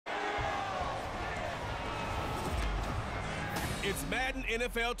It's Madden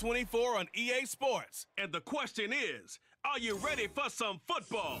NFL 24 on EA Sports. And the question is, are you ready for some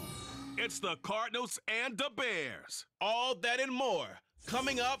football? It's the Cardinals and the Bears. All that and more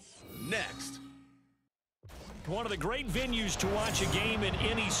coming up next. One of the great venues to watch a game in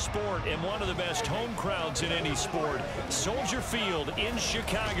any sport and one of the best home crowds in any sport, Soldier Field in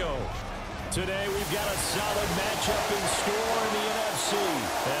Chicago. Today we've got a solid matchup in store in the NFC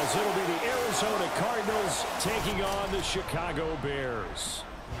as it'll be the Arizona Cardinals taking on the Chicago Bears.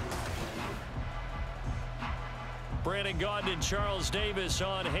 Brandon Gaudin and Charles Davis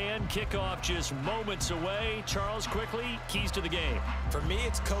on hand. Kickoff just moments away. Charles, quickly, keys to the game. For me,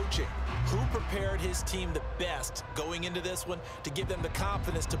 it's coaching. Who prepared his team the best going into this one to give them the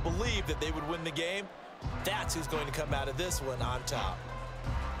confidence to believe that they would win the game? That's who's going to come out of this one on top.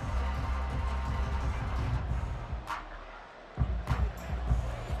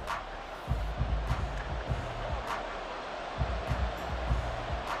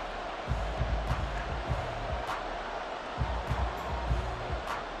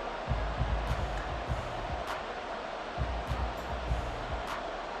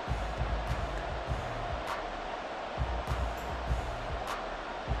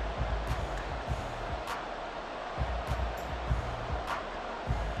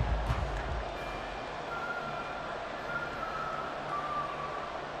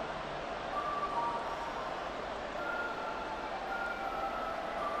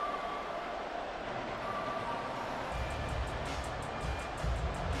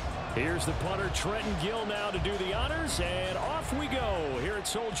 Here's the punter, Trenton Gill, now to do the honors, and off we go here at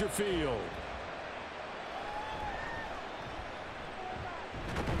Soldier Field.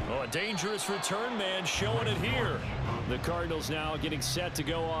 Oh, a dangerous return man showing it here. The Cardinals now getting set to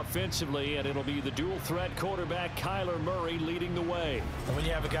go offensively, and it'll be the dual-threat quarterback Kyler Murray leading the way. And when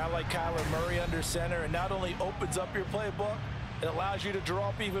you have a guy like Kyler Murray under center, it not only opens up your playbook, it allows you to draw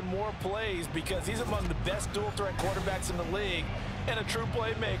up even more plays because he's among the best dual-threat quarterbacks in the league and a true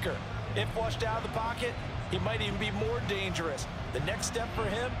playmaker. If flushed out of the pocket, he might even be more dangerous. The next step for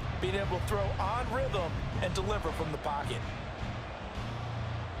him, being able to throw on rhythm and deliver from the pocket.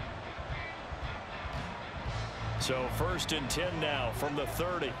 So 1st and 10 now from the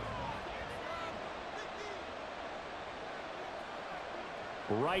 30.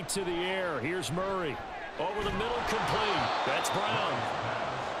 Right to the air. Here's Murray. Over the middle, complete. That's Brown.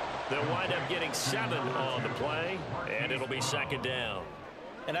 They'll wind up getting 7 on the play, and it'll be 2nd down.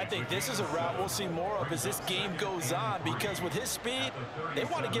 And I think this is a route we'll see more of as this game goes on because with his speed, they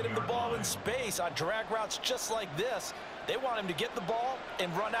want to get him the ball in space on drag routes just like this. They want him to get the ball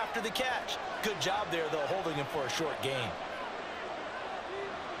and run after the catch. Good job there, though, holding him for a short gain.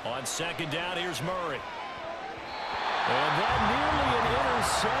 On 2nd down, here's Murray. And that nearly an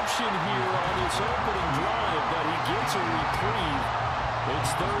interception here on this opening drive, but he gets a reprieve.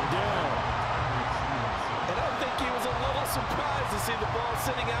 It's 3rd down. And I think he was a little surprised to see the ball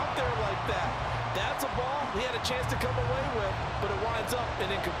sitting out there like that. That's a ball he had a chance to come away with, but it winds up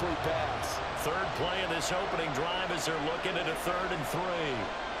an incomplete pass. 3rd play of this opening drive as they're looking at a 3rd and 3.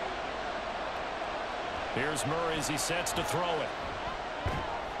 Here's Murray as he sets to throw it.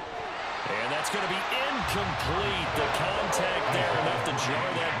 And that's going to be incomplete. The contact there enough to jar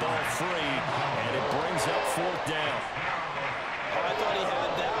that ball free, and it brings up 4th down. Oh, I thought he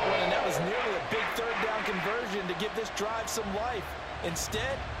had that one, and that was nearly a big 3rd down conversion to give this drive some life.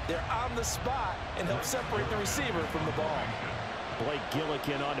 Instead, they're on the spot and help separate the receiver from the ball. Blake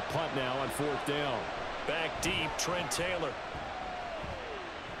Gillikin on the punt now on 4th down. Back deep, Trent Taylor.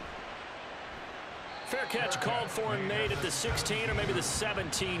 Fair catch called for and made at the 16 or maybe the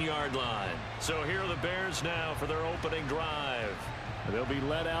 17-yard line. So here are the Bears now for their opening drive. They'll be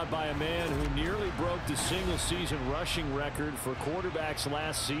led out by a man who nearly broke the single-season rushing record for quarterbacks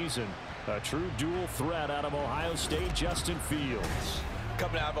last season. A true dual threat out of Ohio State, Justin Fields.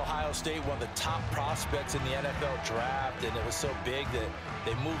 Coming out of Ohio State, one of the top prospects in the NFL draft, and it was so big that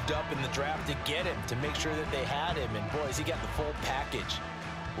they moved up in the draft to get him, to make sure that they had him. And, boys, he got the full package.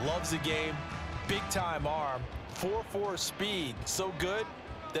 Loves the game, big-time arm, 4.4 speed, so good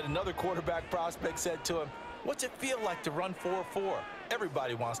that another quarterback prospect said to him, "What's it feel like to run 4.4?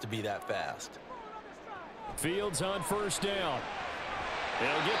 Everybody wants to be that fast." Fields on 1st down.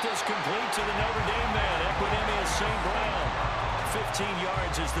 They'll get this complete to the Notre Dame man, Equinemius St. Brown. 15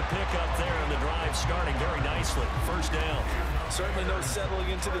 yards is the pickup there, and the drive starting very nicely. 1st down. Certainly no settling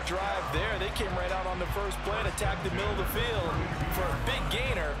into the drive there. They came right out on the first play and attacked the middle of the field for a big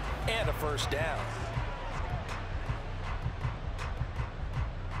gainer and a 1st down.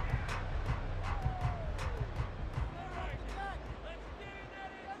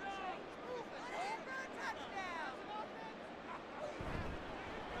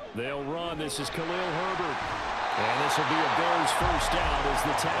 They'll run. This is Khalil Herbert. And this will be a Bears first down as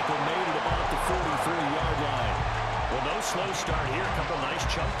the tackle made it about the 43-yard line. Well, no slow start here. A couple nice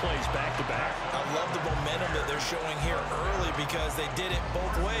chunk plays back-to-back. I love the momentum that they're showing here early because they did it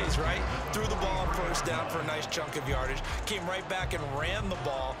both ways, right? Threw the ball on first down for a nice chunk of yardage. Came right back and ran the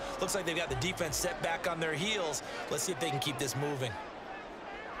ball. Looks like they've got the defense set back on their heels. Let's see if they can keep this moving.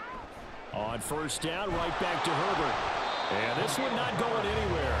 On first down, right back to Herbert. And this one not going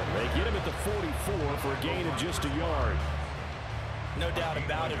anywhere. They get him at the 44 for a gain of just a yard. No doubt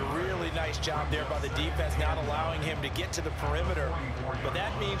about it. A really nice job there by the defense, not allowing him to get to the perimeter. But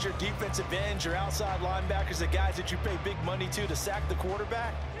that means your defensive ends, your outside linebackers, the guys that you pay big money to sack the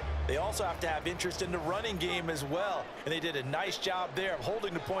quarterback, they also have to have interest in the running game as well. And they did a nice job there of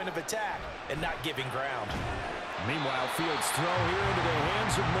holding the point of attack and not giving ground. Meanwhile, Fields throw here into the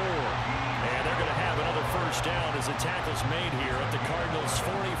hands of Moore. And they're going to have another first down as the tackle's made here at the Cardinals'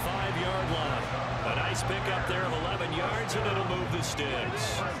 45-yard line. A nice pickup there of 11 yards, and it'll move the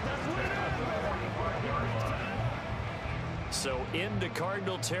sticks. So into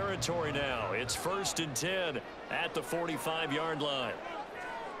Cardinal territory now. It's 1st and 10 at the 45-yard line.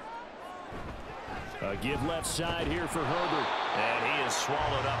 A give left side here for Herbert. And he is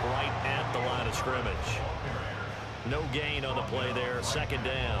swallowed up right at the line of scrimmage. No gain on the play there, 2nd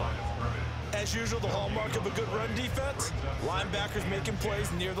down. As usual, the hallmark of a good run defense, linebackers making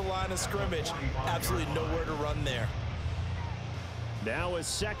plays near the line of scrimmage. Absolutely nowhere to run there. Now is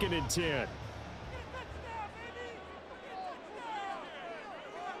 2nd and 10.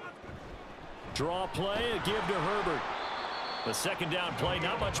 Draw play, a give to Herbert. The 2nd down play,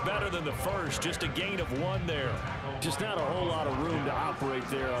 not much better than the first, just a gain of 1 there. Just not a whole lot of room to operate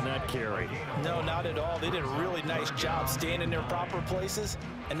there on that carry. No, not at all. They did a really nice job staying in their proper places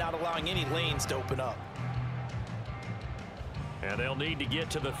and not allowing any lanes to open up. And they'll need to get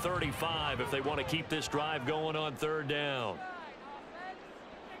to the 35 if they want to keep this drive going on 3rd down.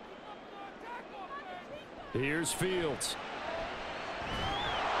 Here's Fields.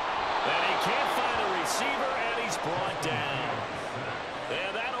 And he can't find a receiver, and he's brought down.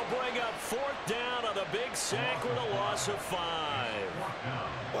 And that'll bring up 4th down on the big sack with a loss of 5.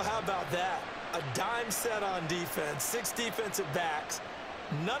 Well, how about that? A dime set on defense, 6 defensive backs.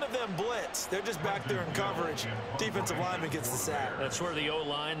 None of them blitz. They're just back there in coverage. Defensive lineman gets the sack. That's where the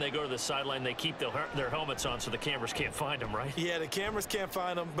O-line, they go to the sideline, they keep their helmets on so the cameras can't find them, right? Yeah, the cameras can't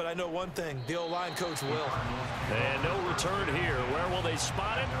find them, but I know one thing. The O-line coach will. And no return here. Where will they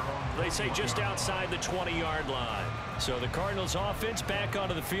spot it? They say just outside the 20-yard line. So the Cardinals offense back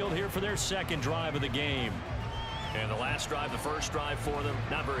onto the field here for their 2nd drive of the game. And the last drive, the first drive for them,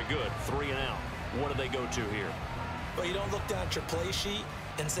 not very good. 3 and out. What do they go to here? Well, you don't look down at your play sheet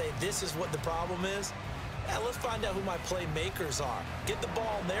and say, this is what the problem is. Now, let's find out who my playmakers are. Get the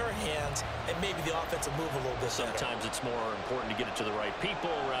ball in their hands, and maybe the offense will move a little bit Sometimes better. It's more important to get it to the right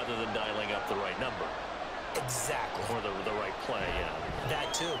people rather than dialing up the right number. Exactly. Or the right play, yeah.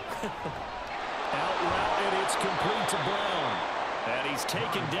 That too. Out route, and it's complete to Brown. And he's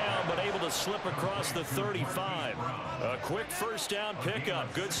taken down, but able to slip across the 35. A quick first down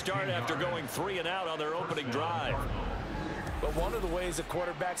pickup. Good start after going 3 and out on their opening drive. But one of the ways that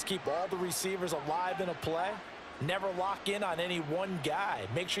quarterbacks keep all the receivers alive in a play, never lock in on any one guy.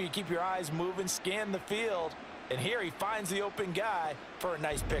 Make sure you keep your eyes moving, scan the field. And here he finds the open guy for a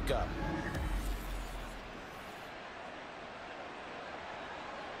nice pickup.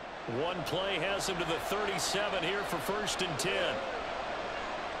 One play has him to the 37 here for 1st and 10.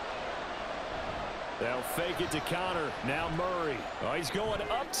 They'll fake it to Connor. Now Murray. Oh, he's going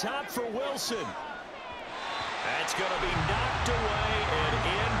up top for Wilson. That's going to be knocked away and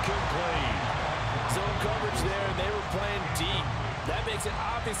incomplete. Zone coverage there, and they were playing deep. That makes it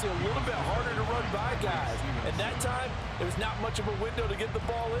obviously a little bit harder to run by guys. And that time, there was not much of a window to get the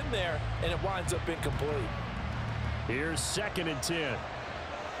ball in there, and it winds up incomplete. Here's 2nd and 10.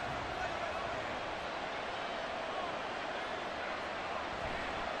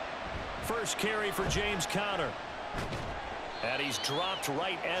 First carry for James Conner. And he's dropped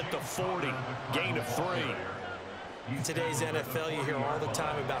right at the 40. Gain of 3. In today's NFL, you hear all the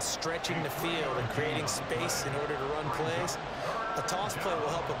time about stretching the field and creating space in order to run plays. A toss play will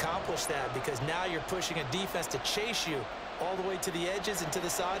help accomplish that because now you're pushing a defense to chase you all the way to the edges and to the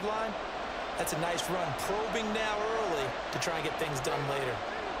sideline. That's a nice run, probing now early to try and get things done later.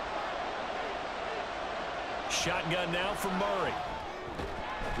 Shotgun now for Murray.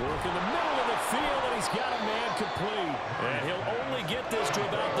 Work in the middle of the field, and he's got a man complete. And he'll only get this to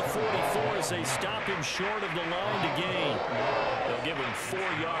about the 44 as they stop him short of the line to gain. They'll give him 4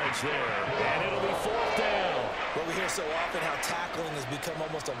 yards there, and it'll be 4th down. Well, we hear so often how tackling has become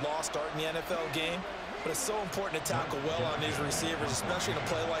almost a lost art in the NFL game, but it's so important to tackle well on these receivers, especially in a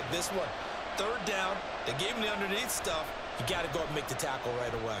play like this one. Third down, they gave him the underneath stuff. You got to go up and make the tackle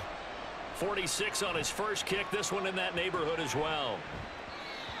right away. 46 on his first kick. This one in that neighborhood as well.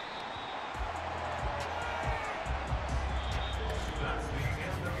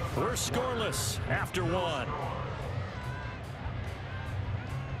 We're scoreless after one.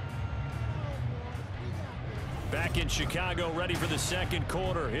 Back in Chicago, ready for the second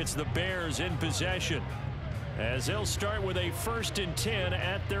quarter. It's the Bears in possession, as they'll start with a 1st and 10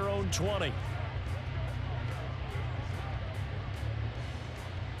 at their own 20.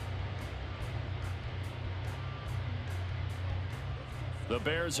 The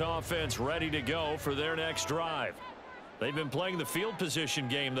Bears offense ready to go for their next drive. They've been playing the field position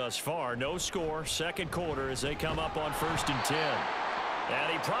game thus far. No score, second quarter as they come up on 1st and 10.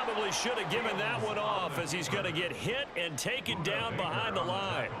 And he probably should have given that one off, as he's going to get hit and taken down behind the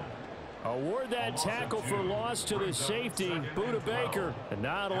line. Award that tackle for loss to the safety, Buda Baker, and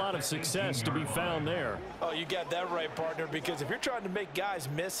not a lot of success to be found there. Oh, you got that right, partner, because if you're trying to make guys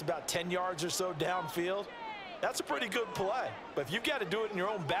miss about 10 yards or so downfield, that's a pretty good play. But if you've got to do it in your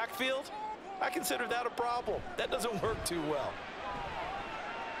own backfield, I consider that a problem. That doesn't work too well.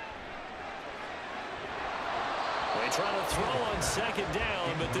 They try to throw on second down,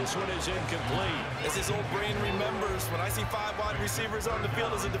 but this one is incomplete. As his old brain remembers, when I see 5 wide receivers on the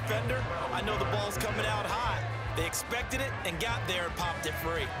field as a defender, I know the ball's coming out high. They expected it and got there and popped it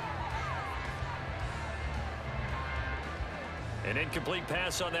free. An incomplete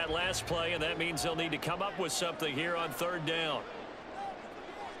pass on that last play, and that means they'll need to come up with something here on 3rd down.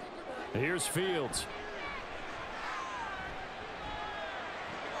 Here's Fields.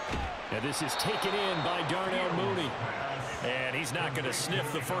 And this is taken in by Darnell Mooney. And he's not going to sniff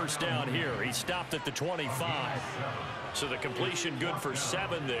the first down here. He stopped at the 25. So the completion good for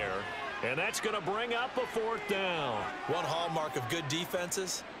 7 there. And that's going to bring up a 4th down. One hallmark of good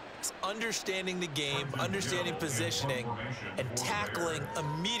defenses is understanding the game, understanding positioning, and tackling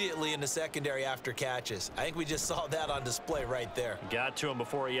immediately in the secondary after catches. I think we just saw that on display right there. Got to him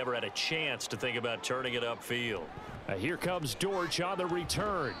before he ever had a chance to think about turning it upfield. Here comes Dortch on the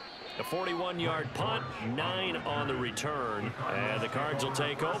return. A 41-yard punt, 9 on the return. And the Cards will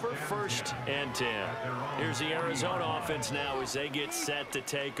take over, 1st and 10. Here's the Arizona offense now as they get set to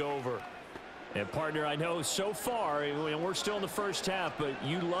take over. And, partner, I know so far, and we're still in the first half, but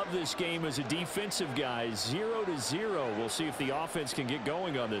you love this game as a defensive guy. 0-0. We'll see if the offense can get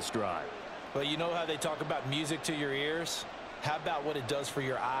going on this drive. Well, you know how they talk about music to your ears? How about what it does for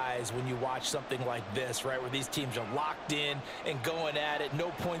your eyes when you watch something like this, right, where these teams are locked in and going at it, no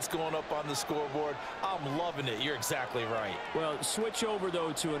points going up on the scoreboard? I'm loving it. You're exactly right. Well, switch over,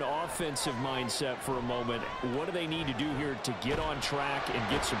 though, to an offensive mindset for a moment. What do they need to do here to get on track and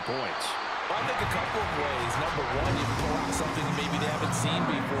get some points? Well, I think a couple of ways. Number one, you pull out something maybe they haven't seen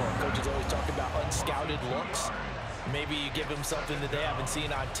before. Coaches always talk about unscouted looks. Maybe you give them something that they haven't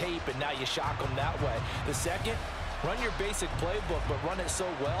seen on tape, and now you shock them that way. The second, run your basic playbook, but run it so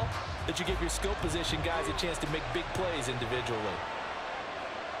well that you give your skill position guys a chance to make big plays individually.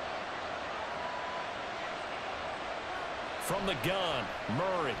 From the gun,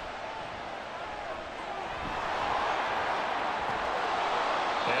 Murray.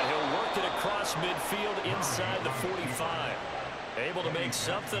 And he'll work it across midfield inside the 45. Able to make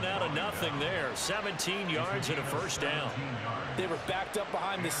something out of nothing there. 17 yards and a 1st down. They were backed up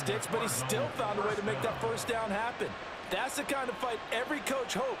behind the sticks, but he still found a way to make that 1st down happen. That's the kind of fight every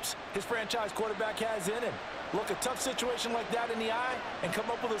coach hopes his franchise quarterback has in him. Look a tough situation like that in the eye and come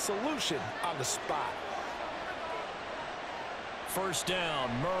up with a solution on the spot. 1st down,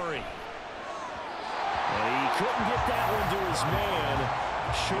 Murray. And he couldn't get that one to his man.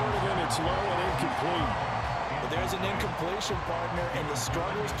 Short of him, it's low and incomplete. But there's an incompletion, partner, and the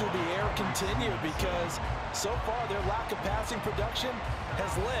struggles through the air continue because so far their lack of passing production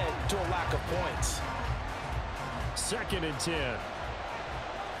has led to a lack of points. 2nd and 10.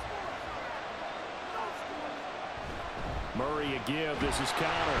 Murray a give. This is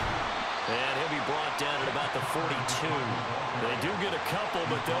Connor. And he'll be brought down at about the 42. They do get a couple,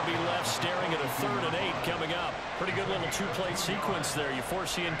 but they'll be left staring at a 3rd and 8 coming up. Pretty good little 2-play sequence there. You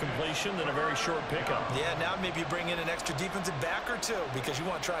force the incompletion, then a very short pickup. Yeah, now maybe you bring in an extra defensive back or two because you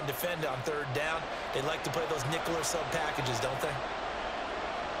want to try and defend on 3rd down. They like to play those nickel or sub packages, don't they?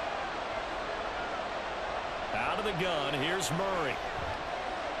 Out of the gun, here's Murray.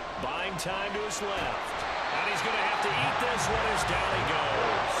 Buying time to his left. And he's going to have to eat this one as down he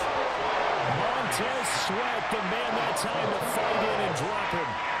goes. Montez Sweat, the man that time to fight in and drop him.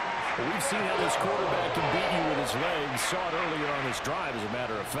 We've seen how this quarterback can beat you with his legs. Saw it earlier on this drive, as a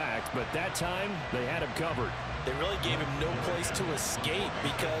matter of fact. But that time, they had him covered. They really gave him no place to escape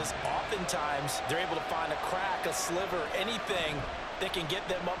because oftentimes they're able to find a crack, a sliver, anything that can get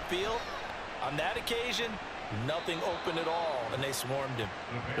them upfield. On that occasion, nothing open at all, and they swarmed him.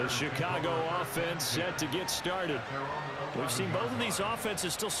 The Chicago offense set to get started. We've seen both of these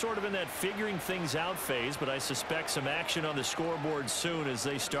offenses still sort of in that figuring things out phase, but I suspect some action on the scoreboard soon as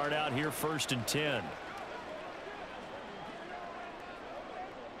they start out here 1st and 10.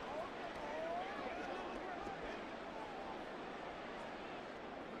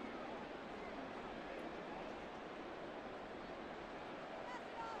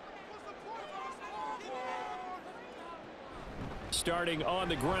 Starting on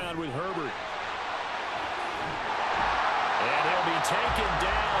the ground with Herbert. And he'll be taken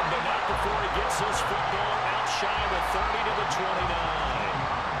down, but not before he gets this football out shy of the 30 to the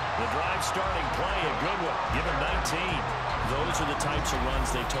 29. The drive starting play, a good one. Give him 19. Those are the types of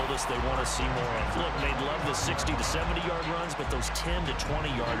runs they told us they want to see more of. Look, they'd love the 60 to 70-yard runs, but those 10 to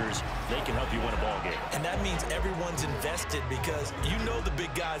 20-yarders, they can help you win a ball game. And that means everyone's invested because you know the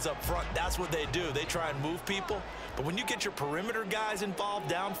big guys up front, that's what they do. They try and move people. But when you get your perimeter guys involved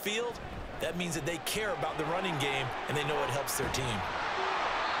downfield, that means that they care about the running game and they know it helps their team.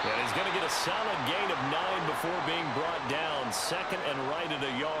 And he's going to get a solid gain of 9 before being brought down. 2nd and right at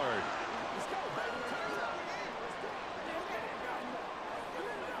a yard.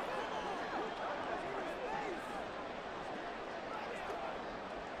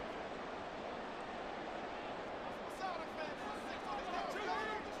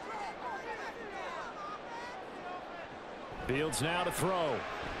 Fields now to throw.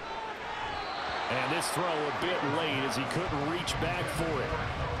 And this throw a bit late as he couldn't reach back for it.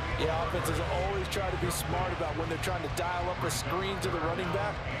 Yeah, offenses always try to be smart about when they're trying to dial up a screen to the running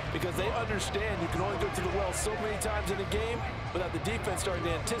back because they understand you can only go to the well so many times in a game without the defense starting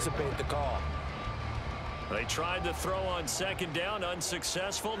to anticipate the call. They tried to throw on 2nd down,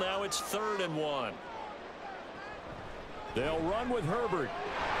 unsuccessful. Now it's 3rd and 1. They'll run with Herbert.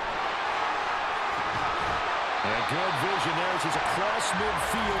 And good vision there as he's across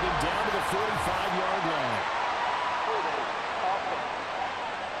midfield and down to the 45-yard line.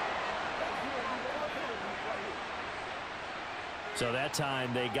 So that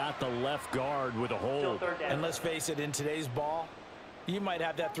time they got the left guard with a hold. And let's face it, in today's ball, you might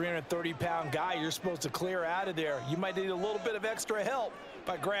have that 330-pound guy you're supposed to clear out of there. You might need a little bit of extra help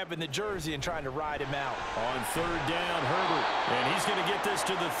by grabbing the jersey and trying to ride him out. On 3rd down, Herbert. And he's going to get this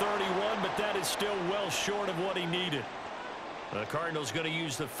to the 31, but that is still well short of what he needed. The Cardinals going to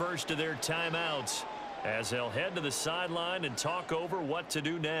use the first of their timeouts as they'll head to the sideline and talk over what to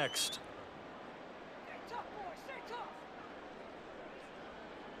do next.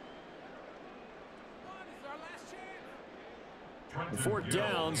 Fourth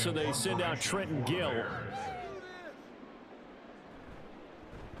down, so they send out Trenton Gill.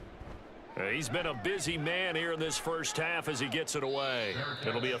 He's been a busy man here in this first half as he gets it away.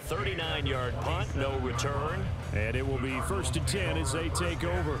 It'll be a 39-yard punt, no return. And it will be 1st and 10 as they take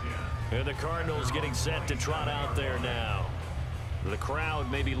over. And the Cardinals getting set to trot out there now. The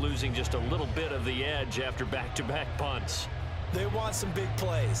crowd may be losing just a little bit of the edge after back-to-back punts. They want some big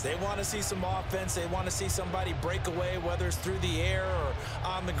plays. They want to see some offense. They want to see somebody break away, whether it's through the air or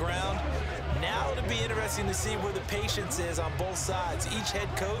on the ground. Now it'll be interesting to see where the patience is on both sides. Each head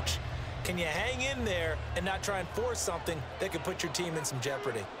coach, can you hang in there and not try and force something that could put your team in some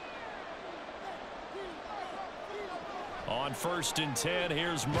jeopardy? On 1st and 10,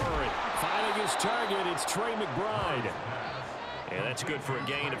 here's Murray. Finding his target, it's Trey McBride. And that's good for a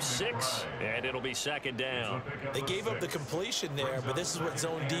gain of 6, and it'll be 2nd down. They gave up the completion there, but this is what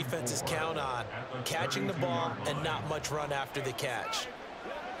zone defenses count on. Catching the ball and not much run after the catch.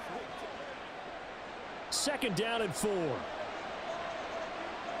 2nd down and 4.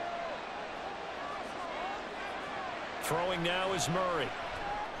 Throwing now is Murray.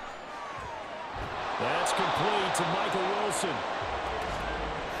 That's complete to Michael Wilson.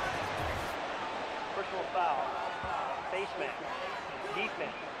 Personal foul. Face mask.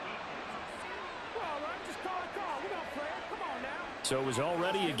 Defense. So it was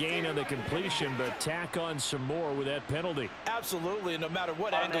already a gain on the completion, but tack on some more with that penalty. Absolutely. No matter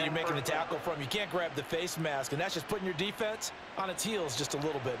what angle you're making the tackle from, you can't grab the face mask, and that's just putting your defense on its heels just a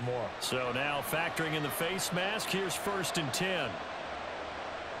little bit more. So now factoring in the face mask, here's 1st and 10.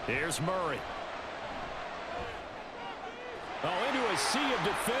 Here's Murray. Oh, into a sea of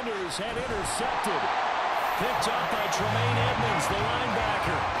defenders, had intercepted. Picked up by Tremaine Edmonds, the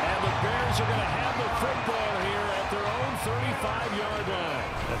linebacker. And the Bears are going to have the football here at their own 35-yard line.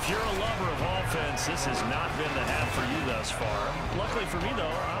 If you're a lover of offense, this has not been the half for you thus far. Luckily for me, though,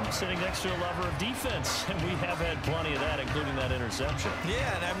 I'm sitting next to a lover of defense, and we have had plenty of that, including that interception. Yeah,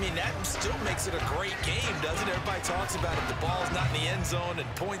 and I mean, that still makes it a great game, doesn't it? Everybody talks about it. The ball's not in the end zone and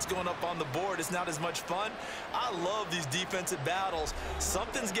points going up on the board. It's not as much fun. I love these defensive battles.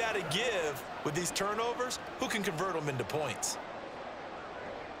 Something's got to give with these turnovers. Who can convert them into points?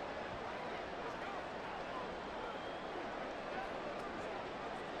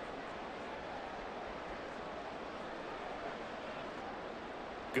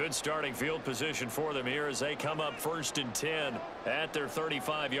 Good starting field position for them here as they come up 1st and 10 at their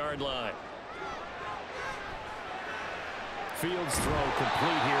 35-yard line. Fields throw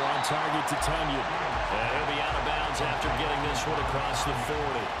complete here on target to Tunyon. And he'll be out of bounds after getting this one across the 40.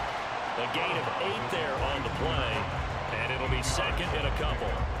 A gain of 8 there on the play, and it'll be 2nd and a couple.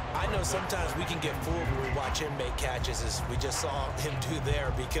 I know sometimes we can get fooled when we watch him make catches, as we just saw him do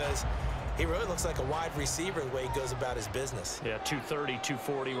there, because he really looks like a wide receiver the way he goes about his business. Yeah, 230,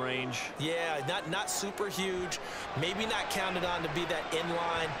 240 range. Yeah, not super huge. Maybe not counted on to be that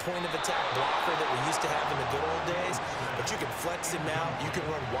inline point-of-attack blocker that we used to have in the good old days. But you can flex him out. You can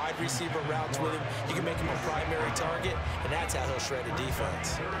run wide receiver routes with him. You can make him a primary target, and that's how he'll shred a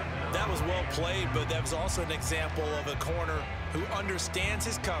defense. That was well played, but that was also an example of a corner who understands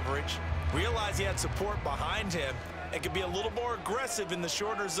his coverage, realized he had support behind him, and could be a little more aggressive in the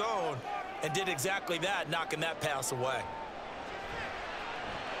shorter zone, and did exactly that, knocking that pass away.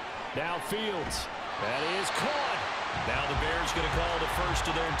 Now Fields. That is caught. Now the Bears going to call the first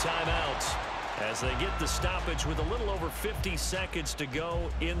of their timeouts as they get the stoppage with a little over 50 seconds to go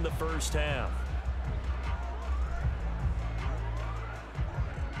in the first half.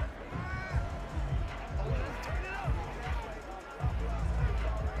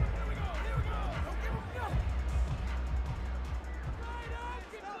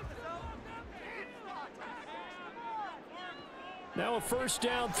 Now a first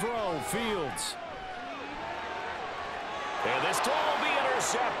down throw, Fields. And this throw will be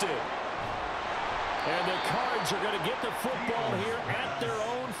intercepted. And the Cards are going to get the football here at their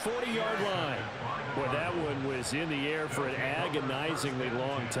own 40-yard line. Boy, that one was in the air for an agonizingly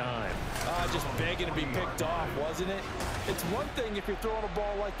long time. Just begging to be picked off, wasn't it? It's one thing if you're throwing a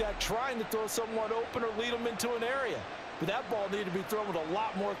ball like that, trying to throw someone open or lead them into an area. But that ball needed to be thrown with a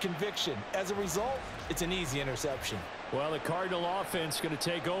lot more conviction. As a result, it's an easy interception. Well, the Cardinal offense going to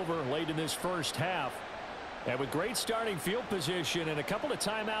take over late in this first half. And with great starting field position and a couple of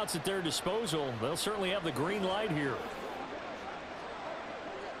timeouts at their disposal, they'll certainly have the green light here.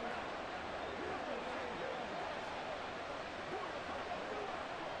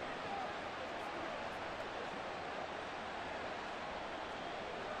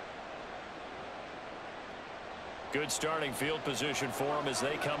 Good starting field position for them as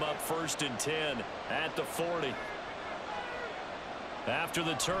they come up 1st and 10 at the 40. After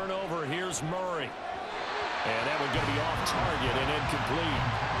the turnover, here's Murray. And that one's going to be off target and incomplete.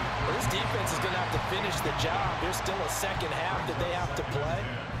 Well, this defense is going to have to finish the job. There's still a second half that they have to play.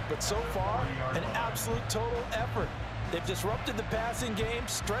 But so far, an absolute total effort. They've disrupted the passing game,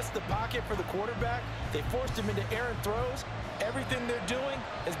 stressed the pocket for the quarterback. They forced him into errant throws. Everything they're doing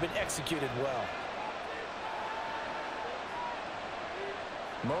has been executed well.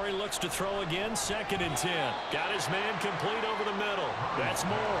 Murray looks to throw again, 2nd and 10. Got his man complete over the middle. That's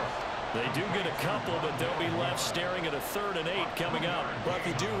more. They do get a couple, but they'll be left staring at a 3rd and 8 coming up. Well, if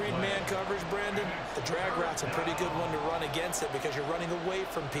you do read man coverage, Brandon, the drag route's a pretty good one to run against it because you're running away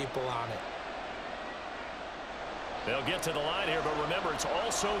from people on it. They'll get to the line here, but remember, it's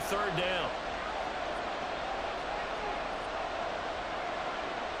also 3rd down.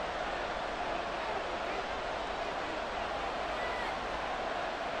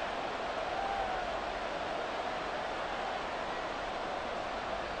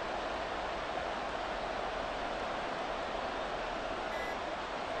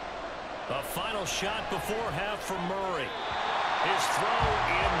 A final shot before half from Murray. His throw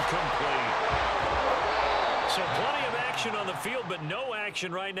incomplete. So plenty of action on the field, but no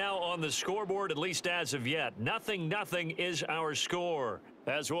action right now on the scoreboard, at least as of yet. 0-0 is our score.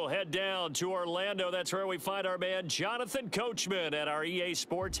 As we'll head down to Orlando, that's where we find our man Jonathan Coachman at our EA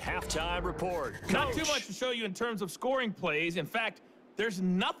Sports Halftime Report. Not too much to show you in terms of scoring plays. In fact, there's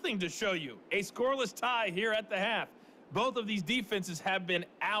nothing to show you. A scoreless tie here at the half. Both of these defenses have been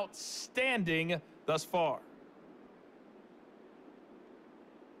outstanding thus far.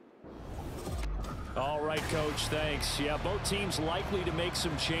 All right, Coach, thanks. Yeah, both teams likely to make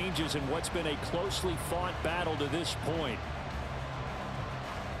some changes in what's been a closely fought battle to this point.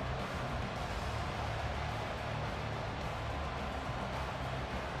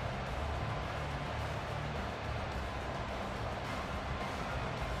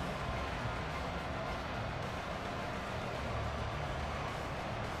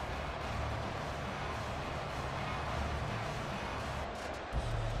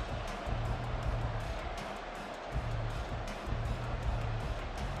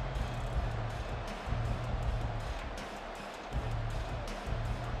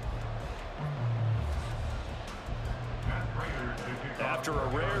 After a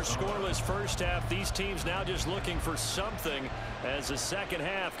rare scoreless first half, these teams now just looking for something as the second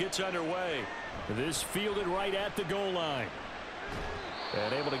half gets underway. This fielded right at the goal line.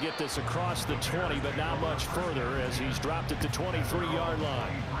 And able to get this across the 20, but not much further as he's dropped at the 23-yard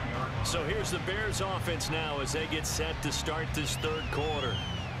line. So here's the Bears offense now as they get set to start this third quarter.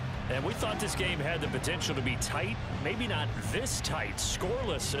 And we thought this game had the potential to be tight, maybe not this tight,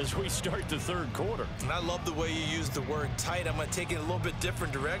 scoreless as we start the third quarter. And I love the way you use the word tight. I'm going to take it a little bit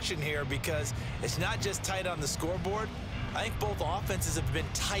different direction here because it's not just tight on the scoreboard. I think both offenses have been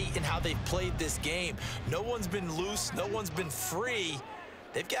tight in how they've played this game. No one's been loose. No one's been free.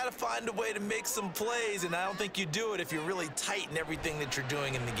 They've got to find a way to make some plays, and I don't think you do it if you're really tight in everything that you're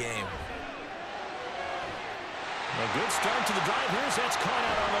doing in the game. A good start to the drive. Here's that's caught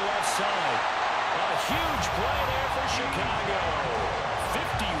out on the left side. A huge play there for Chicago.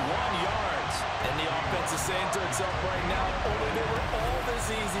 51 yards. And the offense is saying to itself right now, only they were all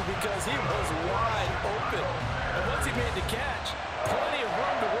this easy because he was wide open. And once he made the catch, plenty of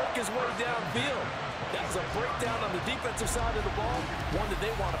room to work his way downfield. That's a breakdown on the defensive side of the ball, one that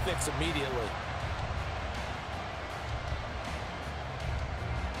they want to fix immediately.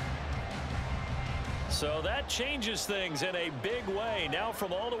 So that changes things in a big way. Now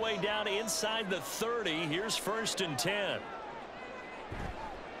from all the way down inside the 30, here's 1st and 10.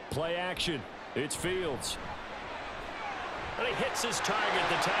 Play action. It's Fields. And he hits his target,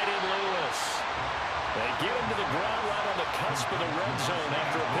 the tight end Lewis. They get him to the ground right on the cusp of the red zone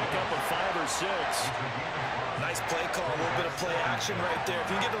after a pickup of 5 or 6. Nice play call, a little bit of play action right there. If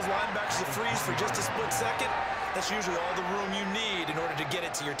you can get those linebackers to freeze for just a split second, that's usually all the room you need in order to get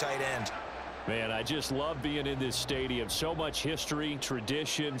it to your tight end. Man, I just love being in this stadium. So much history,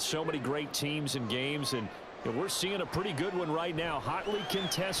 tradition, so many great teams and games, and we're seeing a pretty good one right now, hotly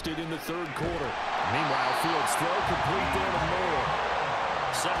contested in the third quarter. Meanwhile, Fields throw complete there to Moore.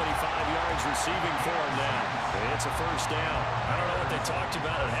 75 yards receiving for him now. It's a first down. I don't know what they talked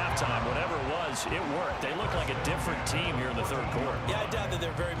about at halftime. Whatever it was, it worked. They look like a different team here in the third quarter. Yeah, I doubt that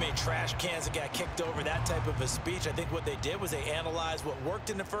there are very many trash cans that got kicked over, that type of a speech. I think what they did was they analyzed what worked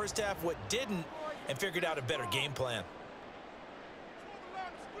in the first half, what didn't, and figured out a better game plan.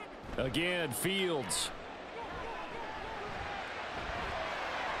 Again, Fields.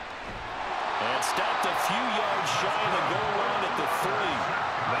 And stopped a few yards shy of the goal line at the 3.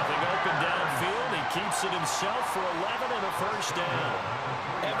 Nothing open downfield. He keeps it himself for 11 and a first down.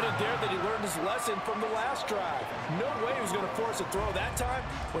 Evident there that he learned his lesson from the last drive. No way he was going to force a throw that time.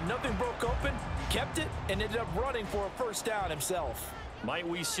 When nothing broke open, kept it, and ended up running for a first down himself. Might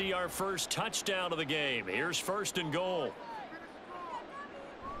we see our first touchdown of the game? Here's 1st and goal.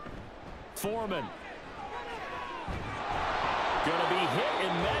 Foreman. Going to be hit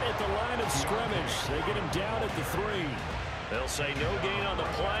and met at the line of scrimmage. They get him down at the 3. They'll say no gain on the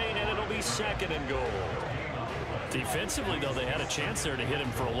play, and it'll be 2nd and goal. Defensively, though, they had a chance there to hit him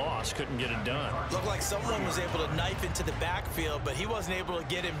for a loss. Couldn't get it done. Looked like someone was able to knife into the backfield, but he wasn't able to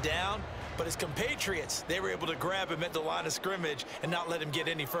get him down. But his compatriots, they were able to grab him at the line of scrimmage and not let him get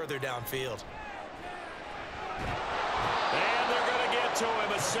any further downfield. And they're going to get to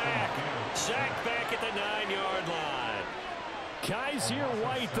him. A sack. Sack back at the 9-yard line. Kaiser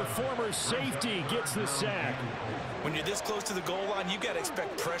White, the former safety, gets the sack. When you're this close to the goal line, you've got to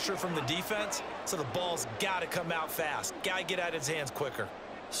expect pressure from the defense, so the ball's got to come out fast. Got to get out of his hands quicker.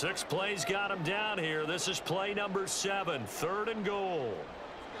 6 plays got him down here. This is play number 7, 3rd and goal.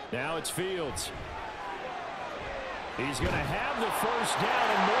 Now it's Fields. He's going to have the first down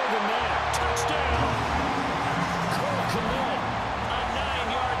and more than that. Touchdown. Cole Kmet, a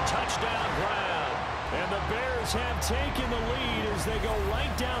 9-yard touchdown grab. And the Bears have taken the lead as they go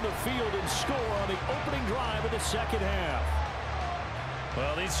right down the field and score on the opening drive of the second half.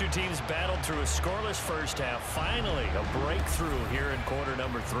 Well, these two teams battled through a scoreless first half. Finally, a breakthrough here in quarter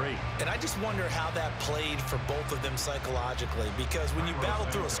number 3. And I just wonder how that played for both of them psychologically, because when you battle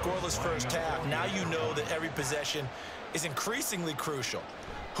through a scoreless first half, now you know that every possession is increasingly crucial.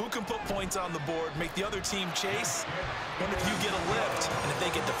 Who can put points on the board, make the other team chase? What if you get a lift and if they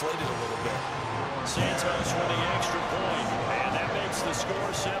get deflated a little bit? Santos for the extra point, and that makes the score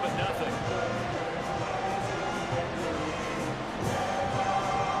 7-0.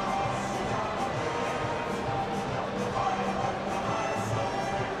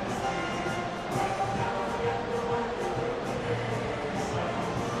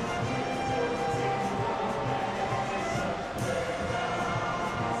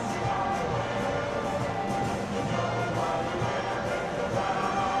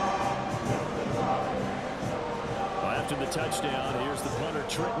 Touchdown. Here's the punter,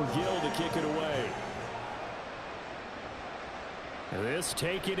 Trenton Gill, to kick it away. And This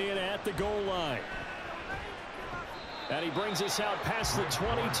taken in at the goal line. And he brings us out past the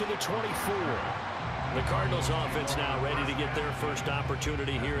 20 to the 24. The Cardinals offense now ready to get their first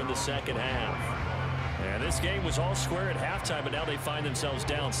opportunity here in the second half. And this game was all square at halftime, but now they find themselves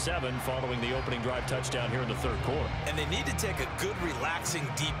down 7 following the opening drive touchdown here in the third quarter. And they need to take a good, relaxing,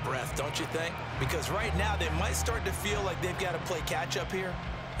 deep breath, don't you think? Because right now they might start to feel like they've got to play catch-up here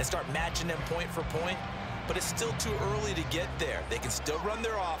and start matching them point for point. But it's still too early to get there. They can still run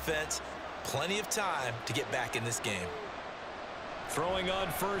their offense. Plenty of time to get back in this game. Throwing on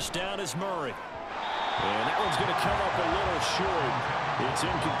first down is Murray. And that one's going to come up a little short. It's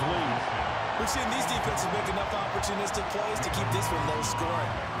incomplete. We've seen these defenses make enough opportunistic plays to keep this one low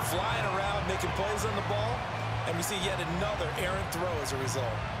scoring. Flying around, making plays on the ball, and we see yet another errant throw as a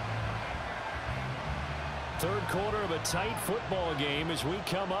result. Third quarter of a tight football game as we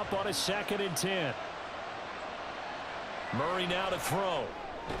come up on a 2nd and 10. Murray now to throw.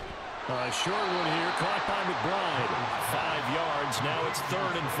 A short one here, caught by McBride. 5 yards, now it's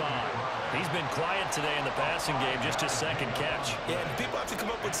 3rd and 5. He's been quiet today in the passing game, just his second catch. Yeah, and people have to come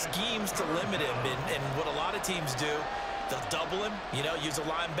up with schemes to limit him, and what a lot of teams do, they'll double him, use a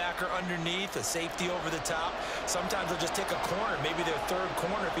linebacker underneath, a safety over the top. Sometimes they'll just take a corner, maybe their third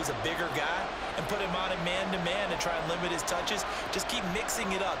corner if he's a bigger guy, and put him on a man-to-man and try and limit his touches. Just keep mixing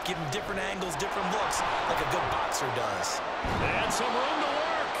it up, give him different angles, different looks, like a good boxer does. And some room to work.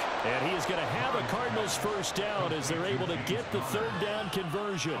 And he is going to have a Cardinals first down as they're able to get the 3rd down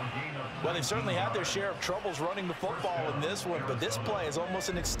conversion. Well, they've certainly had their share of troubles running the football in this one, but this play is almost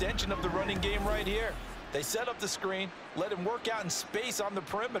an extension of the running game right here. They set up the screen, let him work out in space on the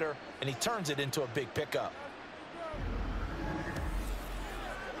perimeter, and he turns it into a big pickup.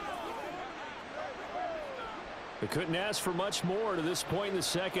 They couldn't ask for much more to this point in the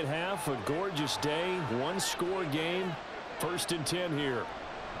second half. A gorgeous day, 1-score game. 1st and 10 here.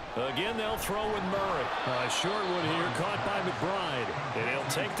 Again, they'll throw with Murray. A short one here, caught by McBride. And he'll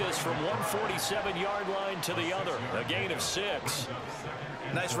take this from 147-yard line to the other. A gain of 6.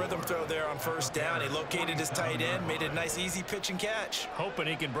 Nice rhythm throw there on first down. He located his tight end, made it a nice, easy pitch and catch. Hoping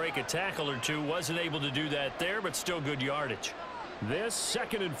he can break a tackle or two. Wasn't able to do that there, but still good yardage. This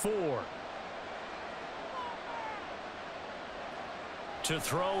 2nd and 4. To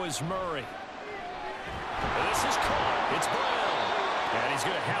throw is Murray. This is caught. It's Brown. And he's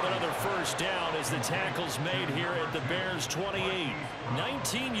going to have another first down as the tackle's made here at the Bears' 28.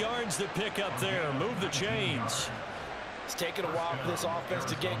 19 yards to pick up there. Move the chains. It's taken a while for this offense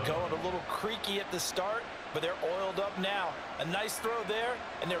to get going. A little creaky at the start, but they're oiled up now. A nice throw there,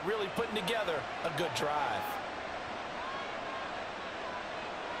 and they're really putting together a good drive.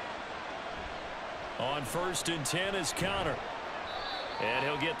 On 1st and 10 is Connor. And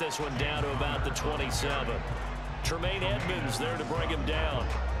he'll get this one down to about the 27. Tremaine Edmonds there to bring him down.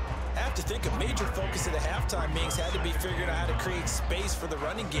 I have to think a major focus of the halftime meetings had to be figuring out how to create space for the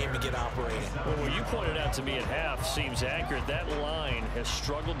running game to get operating. Well, what you pointed out to me at half seems accurate. That line has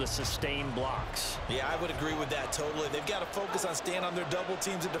struggled to sustain blocks. Yeah, I would agree with that totally. They've got to focus on staying on their double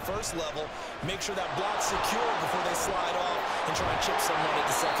teams at the first level, make sure that block's secure before they slide off and try and chip someone at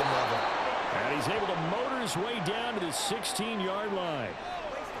the second level. And he's able to motor his way down to the 16-yard line.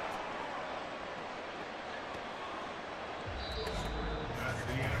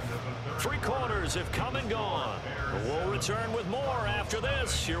 Three quarters have come and gone. We'll return with more after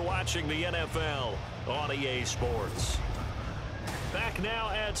this. You're watching the NFL on EA Sports. Back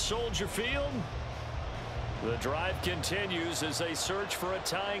now at Soldier Field. The drive continues as they search for a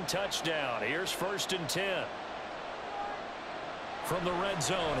tying touchdown. Here's 1st and 10. From the red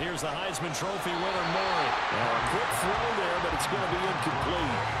zone, here's the Heisman Trophy winner, Murray. A quick throw there, but it's going to be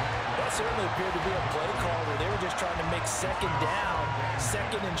incomplete. That certainly appeared to be a play call where they were just trying to make 2nd down,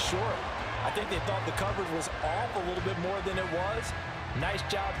 2nd and short. I think they thought the coverage was off a little bit more than it was. Nice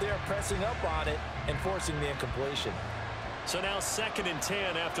job there pressing up on it and forcing the incompletion. So now 2nd and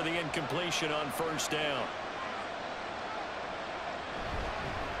 10 after the incompletion on 1st down.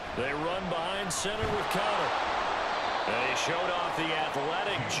 They run behind center with Connor. They showed off the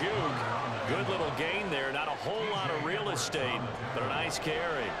athletic juke. Good little gain there. Not a whole lot of real estate, but a nice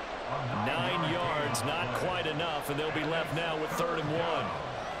carry. 9 yards, not quite enough, and they'll be left now with 3rd and 1.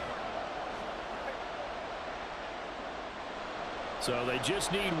 So they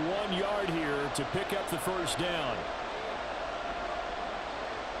just need 1 yard here to pick up the first down.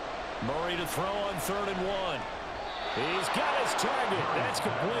 Murray to throw on 3rd and 1. He's got his target. That's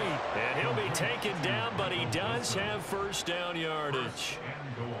complete. And he'll be taken down, but he does have first down yardage.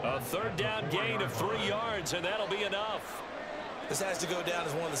 A 3rd down gain of 3 yards, and that'll be enough. This has to go down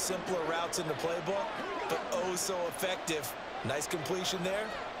as one of the simpler routes in the playbook, but oh so effective Nice completion there.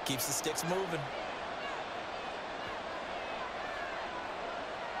 Keeps the sticks moving.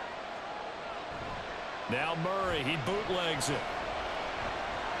 Now Murray, he bootlegs it.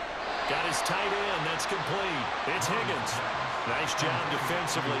 Got his tight end, that's complete. It's Higgins. Nice job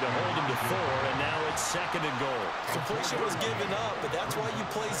defensively to hold him to 4, and now it's 2nd and goal. Completion was given up, but that's why you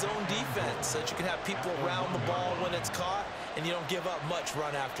play zone defense, so that you can have people around the ball when it's caught, and you don't give up much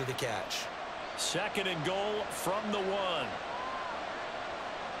run after the catch. 2nd and goal from the 1.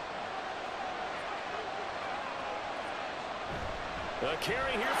 A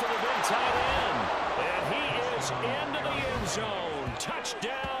carry here for the big tight end. And he is into the end zone.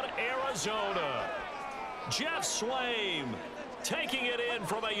 Touchdown, Arizona. Jeff Swaim taking it in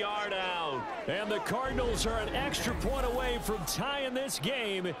from a yard out. And the Cardinals are an extra point away from tying this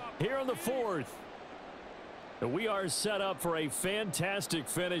game here in the 4th. We are set up for a fantastic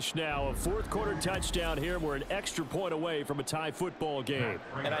finish now. A 4th-quarter touchdown here. We're an extra point away from a tie football game.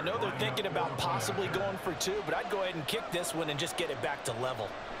 And I know they're thinking about possibly going for 2, but I'd go ahead and kick this one and just get it back to level.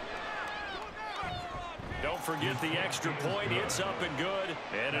 Don't forget the extra point. It's up and good.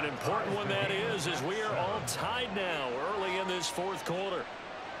 And an important one that is, as we are all tied now early in this 4th quarter.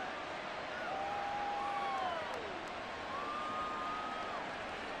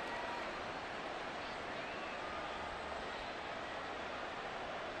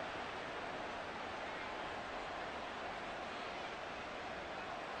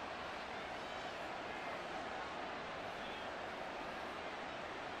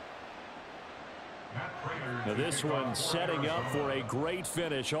 Now this one setting up for a great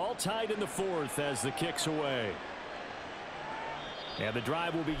finish. All tied in the 4th as the kick's away. And the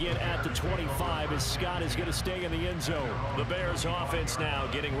drive will begin at the 25 as Scott is going to stay in the end zone. The Bears offense now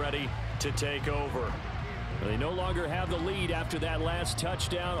getting ready to take over. They no longer have the lead after that last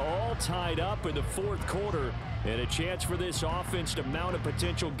touchdown. All tied up in the 4th quarter. And a chance for this offense to mount a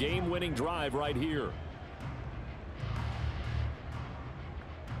potential game-winning drive right here.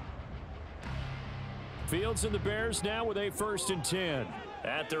 Fields and the Bears now with a 1st and 10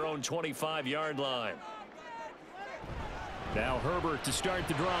 at their own 25-yard line. Now Herbert to start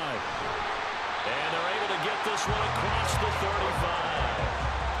the drive. And they're able to get this one across the 35.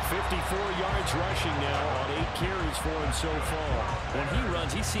 54 yards rushing now on 8 carries for him so far. When he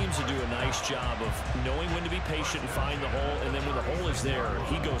runs, he seems to do a nice job of knowing when to be patient and find the hole, and then when the hole is there,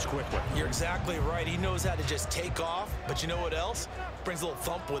 he goes quickly. You're exactly right. He knows how to just take off, but you know what else? Brings a little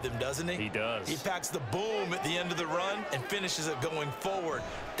thump with him, doesn't he? He does. He packs the boom at the end of the run and finishes it going forward.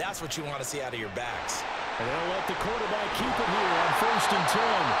 That's what you want to see out of your backs. And they'll let the quarterback keep it here on 1st and 10.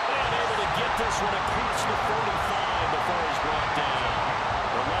 And able to get this one across the 45 before he's brought down.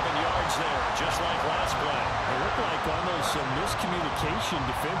 11 yards there, just like last play. It looked like almost some miscommunication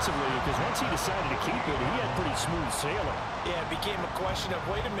defensively because once he decided to keep it, he had pretty smooth sailing. Yeah, it became a question of,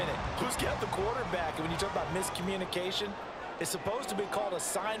 wait a minute, who's got the quarterback? And when you talk about miscommunication, it's supposed to be called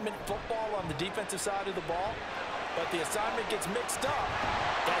assignment football on the defensive side of the ball, but the assignment gets mixed up.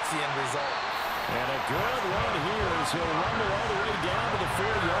 That's the end result. And a good run here as he'll rumble all the way down to the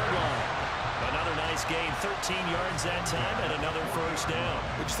 4-yard line. Another nice gain, 13 yards that time, and another 1st down.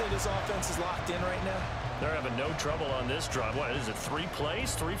 Would you say this offense is locked in right now? They're having no trouble on this drive. What is it, 3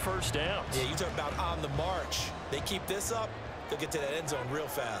 plays, 3 first downs? Yeah, you talk about on the march. They keep this up, they'll get to that end zone real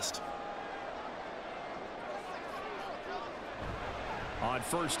fast. On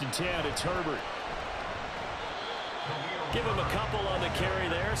 1st and 10, it's Herbert. Give him a couple on the carry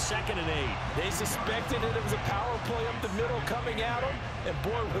there, 2nd and 8. They suspected it was a power play up the middle coming at them, and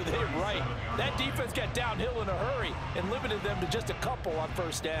boy, were they right. That defense got downhill in a hurry and limited them to just a couple on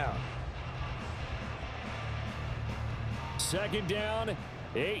 1st down. 2nd down,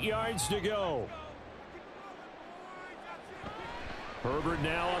 8 yards to go. Herbert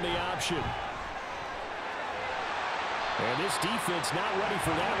now on the option. And this defense not ready for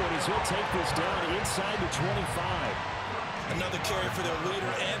that one as he'll take this down inside the 25. Another carry for their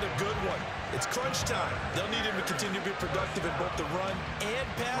leader and a good one. It's crunch time. They'll need him to continue to be productive in both the run and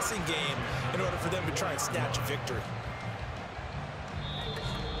passing game in order for them to try and snatch a victory.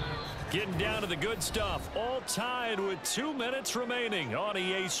 Getting down to the good stuff. All tied with 2 minutes remaining on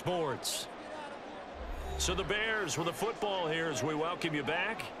EA Sports. So the Bears with the football here as we welcome you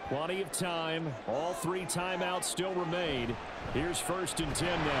back. Plenty of time. All 3 timeouts still remain. Here's 1st and 10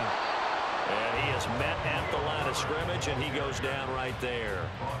 now. And he is met at the line of scrimmage, and he goes down right there.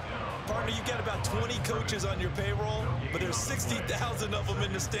 Partner, you've got about 20 coaches on your payroll, but there's 60,000 of them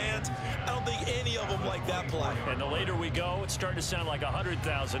in the stands. I don't think any of them like that play. And the later we go, it's starting to sound like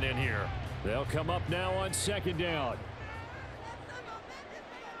 100,000 in here. They'll come up now on 2nd down.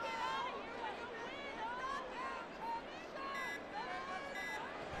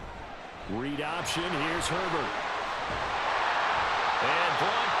 Read option. Here's Herbert. And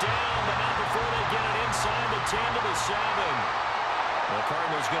brought down, but not before they get it inside the 10 to the 7. The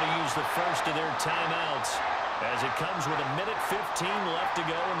Cardinals going to use the first of their timeouts as it comes with 1:15 left to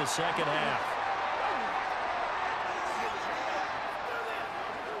go in the second half.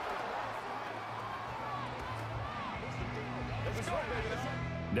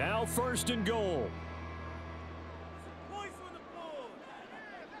 Now 1st and goal.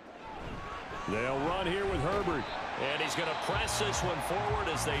 They'll run here with Herbert. And he's going to press this one forward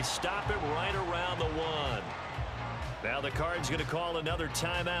as they stop it right around the 1. Now the Cards going to call another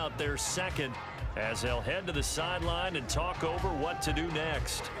timeout, their second, as they'll head to the sideline and talk over what to do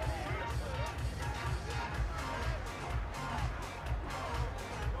next.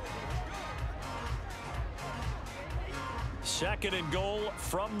 Second and goal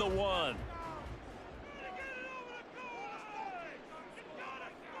from the 1.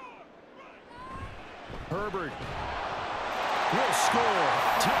 Herbert will score.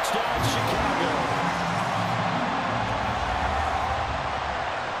 Touchdown, Chicago.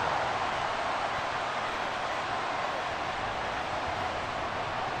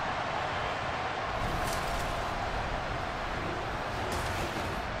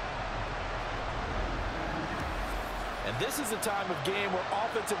 And this is a time of game where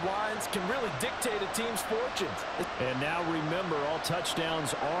offensive lines can really dictate a team's fortunes. And now remember, all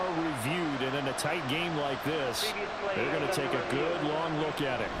touchdowns are reviewed, and in a tight game like this, they're going to take a good long look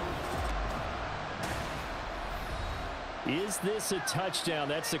at it. Is this a touchdown?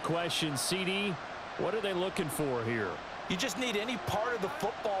 That's the question. CD, what are they looking for here? You just need any part of the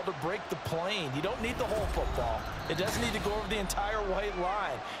football to break the plane. You don't need the whole football. It doesn't need to go over the entire white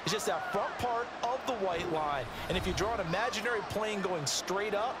line. It's just that front part of the white line. And if you draw an imaginary plane going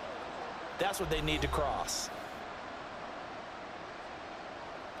straight up, that's what they need to cross.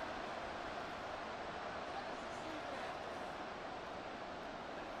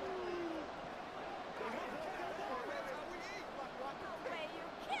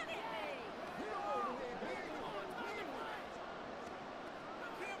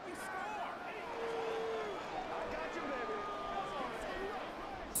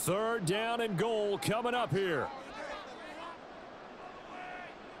 Third down and goal coming up here.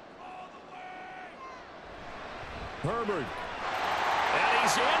 Herbert. And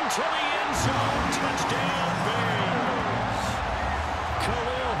he's into the end zone. Touchdown, Bears.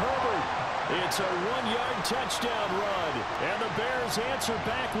 Khalil Herbert. It's a 1-yard touchdown run. And the Bears answer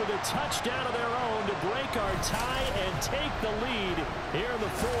back with a touchdown of their own to break our tie and take the lead here in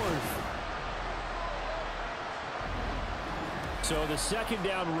the 4th. So the second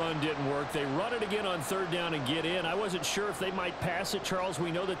down run didn't work. They run it again on third down and get in. I wasn't sure if they might pass it, Charles. We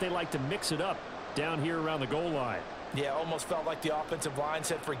know that they like to mix it up down here around the goal line. Yeah, almost felt like the offensive line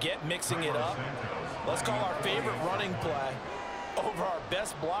said, forget mixing it up. Let's call our favorite running play over our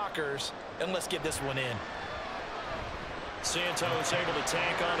best blockers, and let's get this one in. Santos able to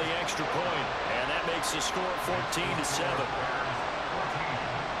tack on the extra point, and that makes the score 14-7.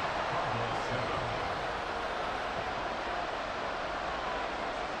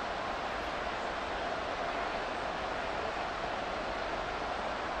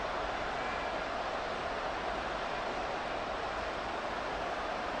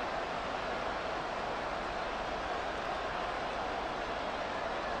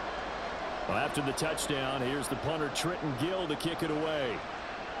 Well, after the touchdown, here's the punter Trenton Gill to kick it away.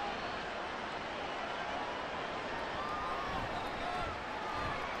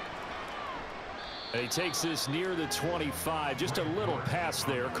 And he takes this near the 25. Just a little pass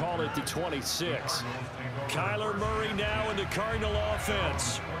there. Call it the 26. Kyler Murray now in the Cardinal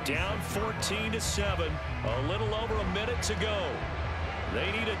offense. Down 14-7. A little over a minute to go. They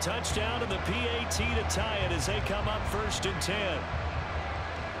need a touchdown and the PAT to tie it as they come up 1st and 10.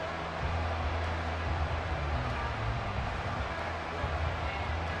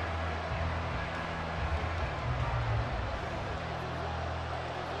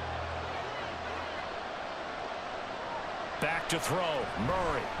 Back to throw.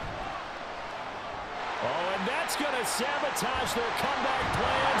 Murray. Oh, and that's going to sabotage their comeback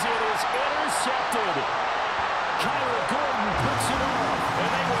plans. It is intercepted. Kyler Gordon puts it off, and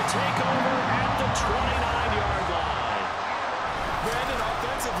they will take over at the 29-yard line. Brandon,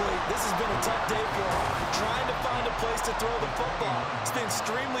 offensively, this has been a tough day for him. Trying to find a place to throw the football. It's been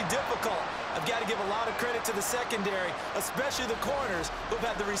extremely difficult. I've got to give a lot of credit to the secondary, especially the corners who've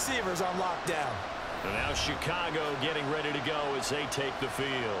had the receivers on lockdown. And now Chicago getting ready to go as they take the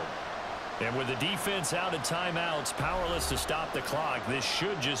field. And with the defense out of timeouts, powerless to stop the clock, this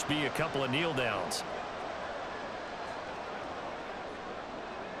should just be a couple of kneel downs.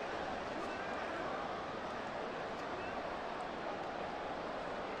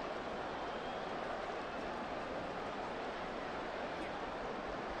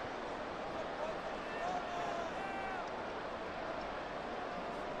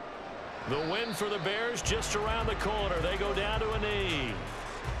 The win for the Bears just around the corner. They go down to a knee.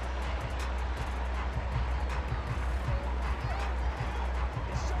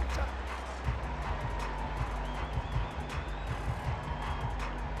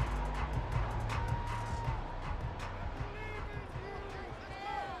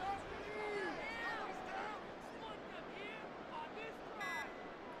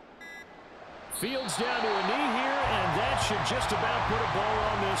 Fields down to a knee here, and that should just about put a bow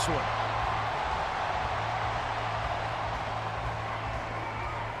on this one.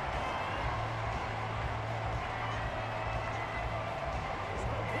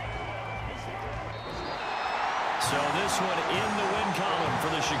 So this one in the win column for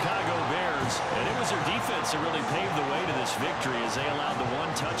the Chicago Bears, and it was their defense that really paved the way to this victory as they allowed the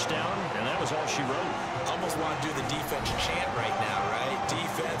one touchdown, and that was all she wrote. Almost want to do the defense chant right now, right?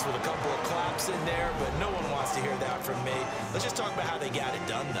 Defense with a couple of claps in there, but no one wants to hear that from me. Let's just talk about how they got it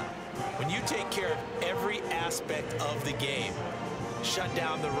done, though. When you take care of every aspect of the game, shut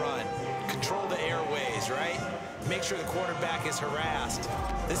down the run, control the airways, right? Make sure the quarterback is harassed.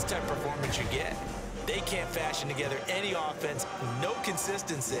 This is the type of performance you get. They can't fashion together any offense, no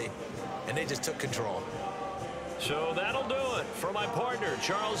consistency, and they just took control. So that'll do it for my partner,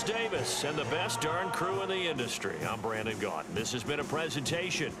 Charles Davis, and the best darn crew in the industry. I'm Brandon Gaudin. This has been a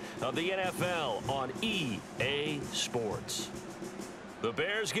presentation of the NFL on EA Sports. The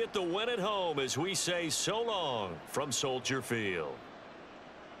Bears get the win at home as we say so long from Soldier Field.